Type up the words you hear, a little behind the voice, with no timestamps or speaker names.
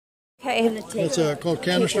Okay. It's called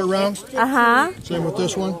canister round. Uh-huh. Same with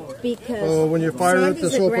this one. When you fire it,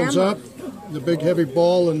 this opens up. The big heavy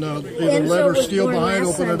ball and either lead or steel behind,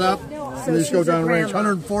 open it up. And these go down range.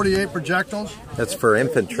 148 projectiles. That's for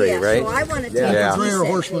infantry, right? Infantry or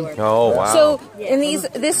horsemen. Oh, wow. So, and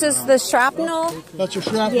this is the shrapnel? That's a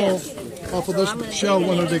shrapnel off of this shell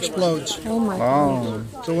when it explodes. Oh my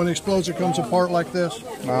God. So when it explodes, it comes apart like this.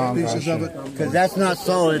 Pieces of it. Because that's not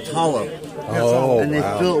solid, it's hollow. Oh, and they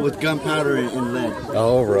fill it with gunpowder and lead.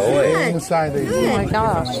 Oh, really? Inside these. Oh my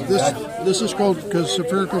gosh. This is called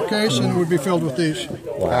spherical case, and it would be filled with these.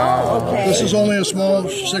 Wow. Okay. This is only a small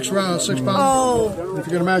 6 pound. Oh. If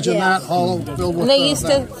you can imagine that, hollow, filled with. They used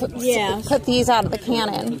to put these out of the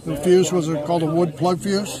cannon. The fuse was called a wood plug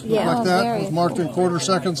fuse, like that. It was marked in quarter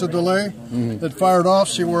seconds of delay. It fired off,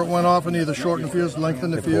 see where it went off, and either shorten the fuse,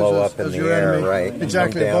 lengthen the fuse blow up in the air, right?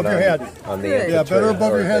 Exactly, above your head. On the Yeah, better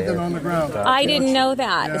above your head than on the ground. I didn't know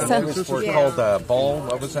that. Yeah, so, this was called a ball.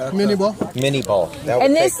 What was that? Mini ball. Mini ball.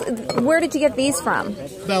 And this, where did you get these from?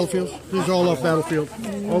 Battlefields. These are all off battlefield.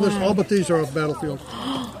 All but these are off battlefield.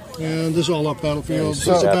 And this is all off battlefield.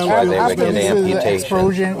 So that's why they would get amputation.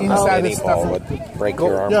 Explosion inside the stuff would break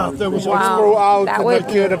your arm. Yeah, there was throw out to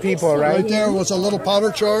kill the people, right? Right there was a little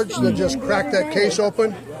powder charge that just cracked that case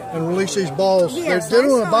open and released these balls. They're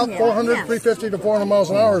doing about 350 to 400 miles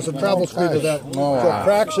an hour is the travel speed of that. So it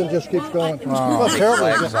cracks and just keeps going. It's terrible.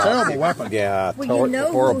 It's a terrible weapon. Yeah, Well, you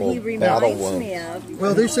know horrible who he battle reminds wound. me of?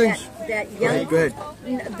 Well, these things, That young,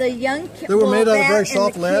 the young kid. they were made out of very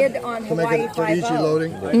soft lead lead to make it for easy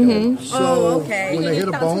loading. Oh, okay. When they hit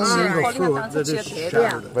a bone, they go through it. They just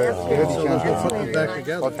shatter it. So there's no putting it back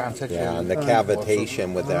together. Yeah, and the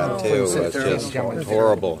cavitation with that too was just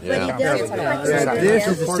horrible. Yeah. This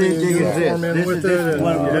is the same thing as this. With it,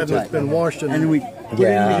 and it's been washed and we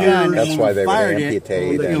Yeah, that's why they would fired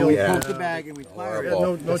amputate it. it. We Yeah. poke the bag and we fire it.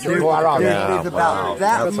 no There's choice. about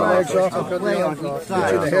that Cut the legs off and much cut play the on arms off. each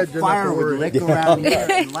side. Get your head, So fire would lick around there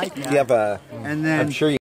and like that. You have a, And then I'm sure you